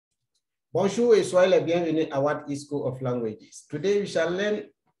Bonjour et soyez les bienvenus à What is School of Languages. Today we shall learn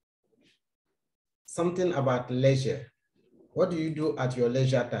something about leisure. What do you do at your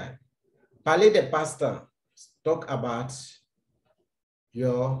leisure time? Parler de passe-temps. Talk about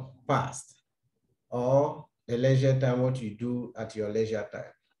your past or the leisure time, what you do at your leisure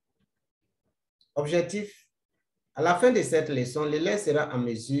time. Objectif. À la fin de cette leçon, l'élève sera en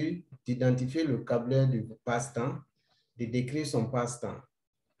mesure d'identifier le vocabulaire du passe-temps, de décrire son passe-temps.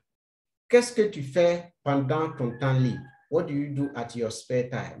 Qu'est-ce que tu fais pendant ton temps libre? What do you do at your spare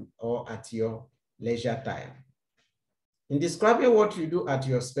time or at your leisure time? In describing what you do at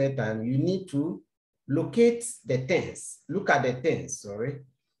your spare time, you need to locate the tense. Look at the tense, sorry.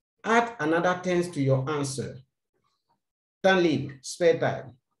 Add another tense to your answer. Temps libre, spare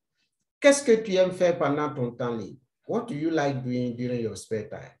time. Qu'est-ce que tu aimes faire pendant ton temps libre? What do you like doing during your spare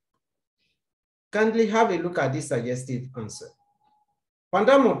time? Kindly have a look at this suggestive answer.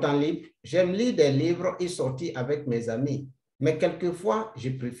 Pendant mon temps libre, j'aime lire des livres et sortir avec mes amis, mais quelquefois, je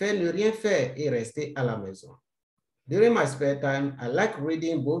préfère ne rien faire et rester à la maison. During my spare time, I like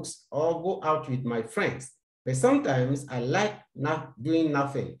reading books or go out with my friends, but sometimes I like not doing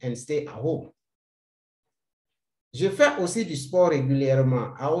nothing and stay at home. Je fais aussi du sport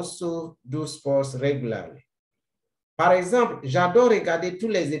régulièrement. I also do sports regularly. Par exemple, j'adore regarder tous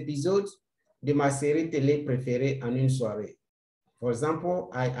les épisodes de ma série télé préférée en une soirée. For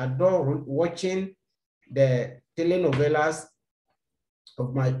example, I adore watching the telenovelas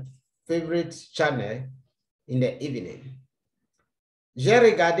of my favorite channel in the evening. J'ai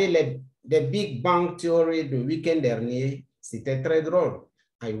regardé The Big Bang Theory le week-end dernier. C'était très drôle.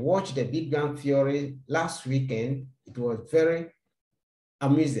 I watched The Big Bang Theory last weekend. It was very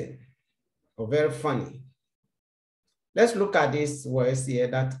amusing or very funny. Let's look at these words here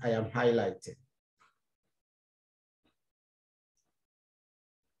that I am highlighting.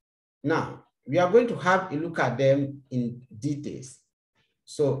 Now, we are going to have a look at them in details.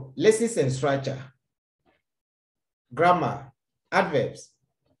 So, lessons and structure, grammar, adverbs,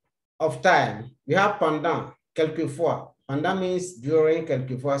 of time. We have pendant, quelquefois. Pendant means during,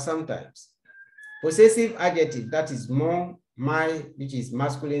 quelquefois, sometimes. Possessive adjective, that is mon, my, which is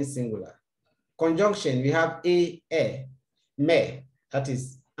masculine singular. Conjunction, we have a, mais, that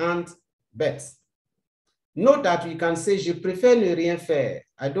is and, but. Note that we can say, je préfère ne rien faire.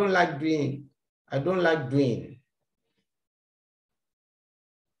 I don't like doing.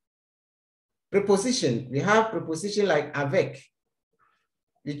 Preposition, we have preposition like avec,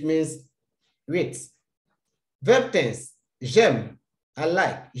 which means with. Verb tense, j'aime, I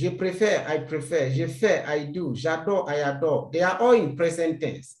like, je préfère, I prefer, je fais, I do, j'adore, I adore. They are all in present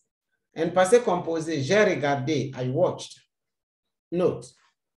tense. And passé composé, j'ai regardé, I watched. Note,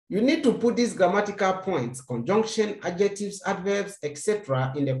 you need to put these grammatical points, conjunction, adjectives, adverbs,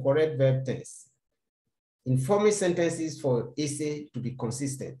 etc. in the correct verb tense, in forming sentences for essay to be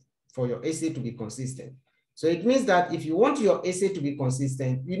consistent, for your essay to be consistent. So it means that if you want your essay to be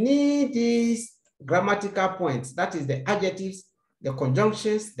consistent, you need these grammatical points, that is the adjectives, the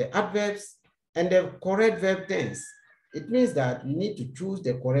conjunctions, the adverbs, and the correct verb tense. It means that you need to choose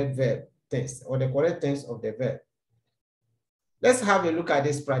the correct verb tense or the correct tense of the verb. Let's have a look at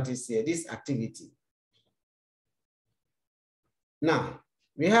this practice here, this activity. Now,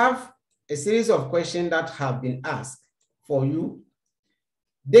 we have a series of questions that have been asked for you.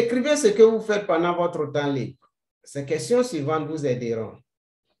 Décrivez ce que vous faites pendant votre temps libre. Ces questions suivantes vous aideront.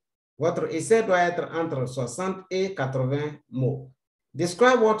 Votre essai doit être entre 60 et 80 mots.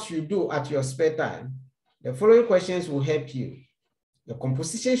 Describe what you do at your spare time. The following questions will help you. The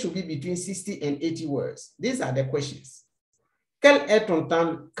composition should be between 60 and 80 words. These are the questions. Quel est ton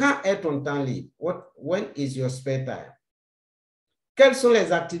temps? Quand est ton temps libre? When is your spare time? Quelles sont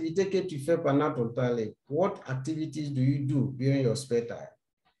les activités que tu fais pendant ton temps libre? What activities do you do during your spare time?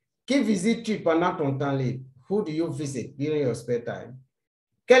 Qui visites-tu pendant ton temps libre? Who do you visit during your spare time?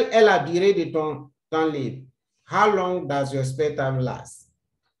 Quelle est la durée de ton temps libre? How long does your spare time last?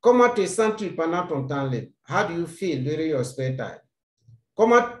 Comment te sens-tu pendant ton temps libre? How do you feel during your spare time?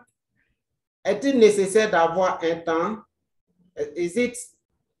 Comment est-il nécessaire d'avoir un temps? Is it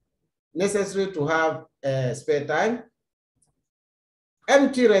necessary to have spare time?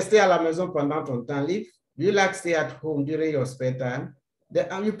 Aimes-tu rester à la maison pendant ton temps libre? Do you like stay at home during your spare time?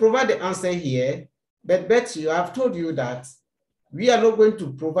 You provide the answer here, but Betsy, I have told you that we are not going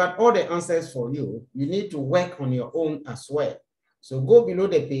to provide all the answers for you. You need to work on your own as well. So go below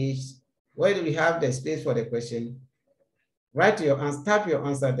the page where we have the space for the question. Write your answer, type your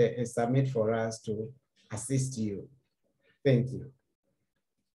answer there and submit for us to assist you. Thank you.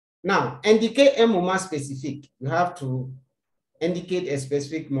 Now, indiquer un moment spécifique. You have to indicate a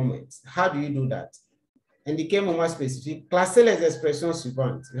specific moment. How do you do that? Indiquer moment spécifique. Classer les expressions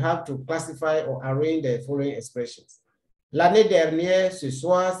suivantes. You have to classify or arrange the following expressions. L'année dernière, ce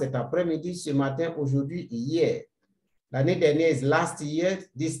soir, cet après-midi, ce matin, aujourd'hui, hier. L'année dernière is last year,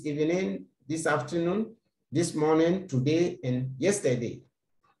 this evening, this afternoon, this morning, today, and yesterday.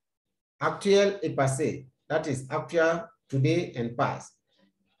 Actuel et passé. That is actual, today, and past.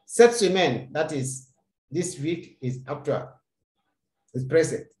 Cette semaine, that is this week, is actual, is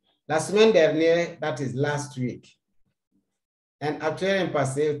present. La semaine dernière, that is last week. And actuel and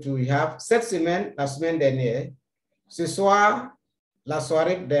passé, we have cette semaine, la semaine dernière. Ce soir, la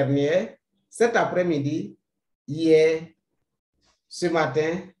soirée dernière. Cet après-midi, hier, ce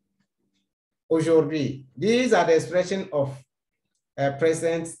matin, aujourd'hui. These are the expressions of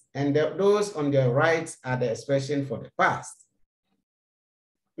present, and those on the right are the expression for the past.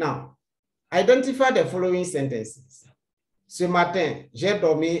 Now, identify the following sentences. Ce matin, j'ai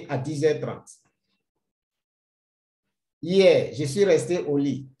dormi à 10h30. Hier, je suis resté au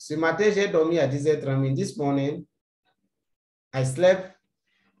lit. Ce matin, j'ai dormi à 10h30. This morning, I slept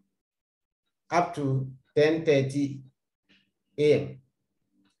up to 10:30 a.m.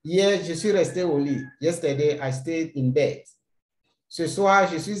 Hier, je suis resté au lit. Yesterday, I stayed in bed. Ce soir,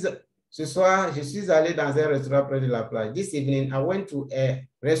 je suis allé dans un restaurant près de la plage. This evening, I went to a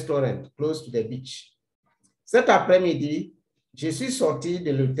restaurant close to the beach. Cet après-midi, je suis sorti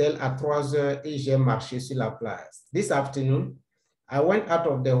de l'hôtel à 3h et j'ai marché sur la plage. This afternoon, I went out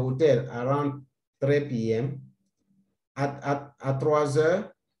of the hotel around 3 p.m. At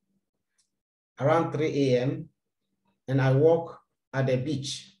 3h, around 3 a.m., and I walk at the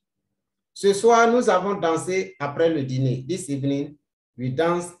beach. Ce soir, nous avons dansé après le dîner. This evening, we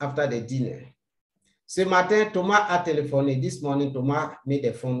danced after the dinner. Ce matin, Thomas a téléphoné. This morning, Thomas made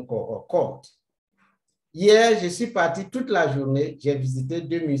a phone call or called. Hier, je suis parti toute la journée. J'ai visité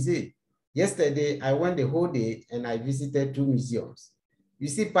 2 musées. Yesterday, I went the whole day and I visited 2 museums. You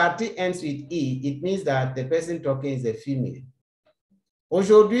see, party ends with E. It means that the person talking is a female.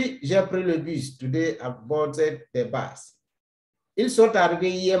 Aujourd'hui, j'ai pris le bus. Today, I boarded the bus. Ils sont arrivés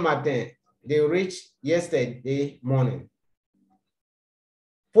hier matin. They reached yesterday morning.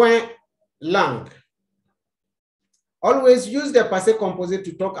 Point langue. Always use the passé composé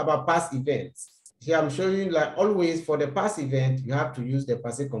to talk about past events. Here I'm showing you like always for the past event, you have to use the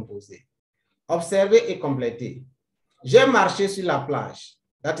passé composé. Observer et compléter. J'ai marché sur la plage.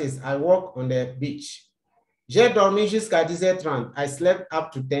 That is, I walk on the beach. J'ai dormi jusqu'à 10h30. I slept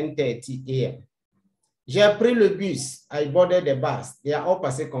up to 10:30 a.m. J'ai pris le bus. I boarded the bus. They are all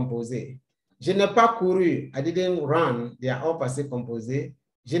passé composé. Je n'ai pas couru. I didn't run. They are all passé composé.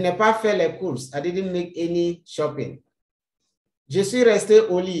 Je n'ai pas fait les courses. I didn't make any shopping. Je suis resté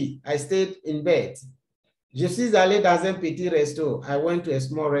au lit. I stayed in bed. Je suis allé dans un petit resto. I went to a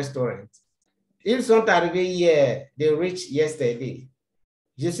small restaurant. Ils sont arrivés hier. They reached yesterday.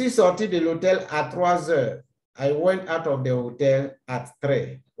 Je suis sorti de l'hôtel à 3h. I went out of the hotel at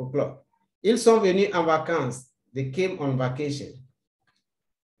 3 o'clock. Ils sont venus en vacances. They came on vacation.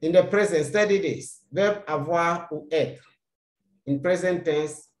 In the present, study this. Verb avoir ou être. In present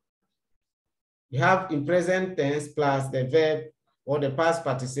tense, you have in present tense plus the verb or the past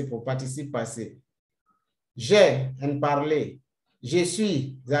participle, participe passé. J'ai and parler. Je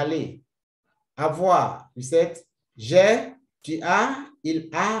suis allé. Avoir, you said, j'ai, tu as, il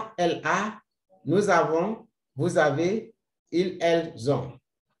a, elle a, nous avons, vous avez, ils, elles ont.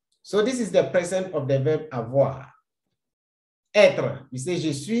 So this is the present of the verb avoir. Être, you say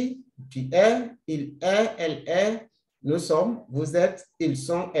je suis, tu es, il est, elle est, nous sommes, vous êtes, ils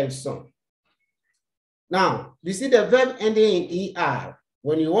sont, elles sont. Now, you see the verb ending in ER.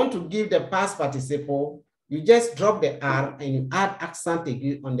 When you want to give the past participle, you just drop the R and you add accent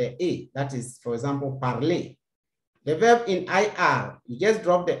aigu on the A. That is, for example, parler. The verb in IR, you just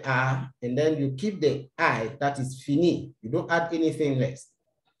drop the R and then you keep the I, that is fini. You don't add anything less.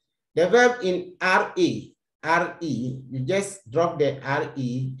 The verb in RE, you just drop the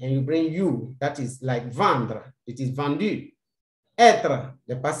RE and you bring U, that is like vendre. It is vendu. Être,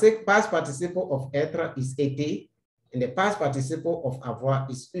 the past participle of être is été, and the past participle of avoir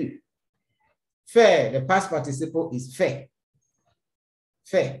is eu. Faire, the past participle is fait.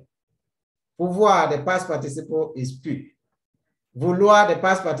 Fait. Pouvoir, the past participle is pu. Vouloir, the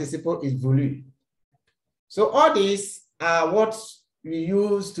past participle is voulu. So all these are what we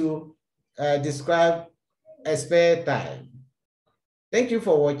use to describe a spare time. Thank you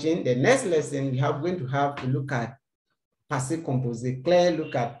for watching. The next lesson, we are going to have to look at passé composé. Claire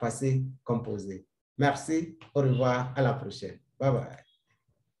look at passé composé. Merci. Au revoir. À la prochaine. Bye bye.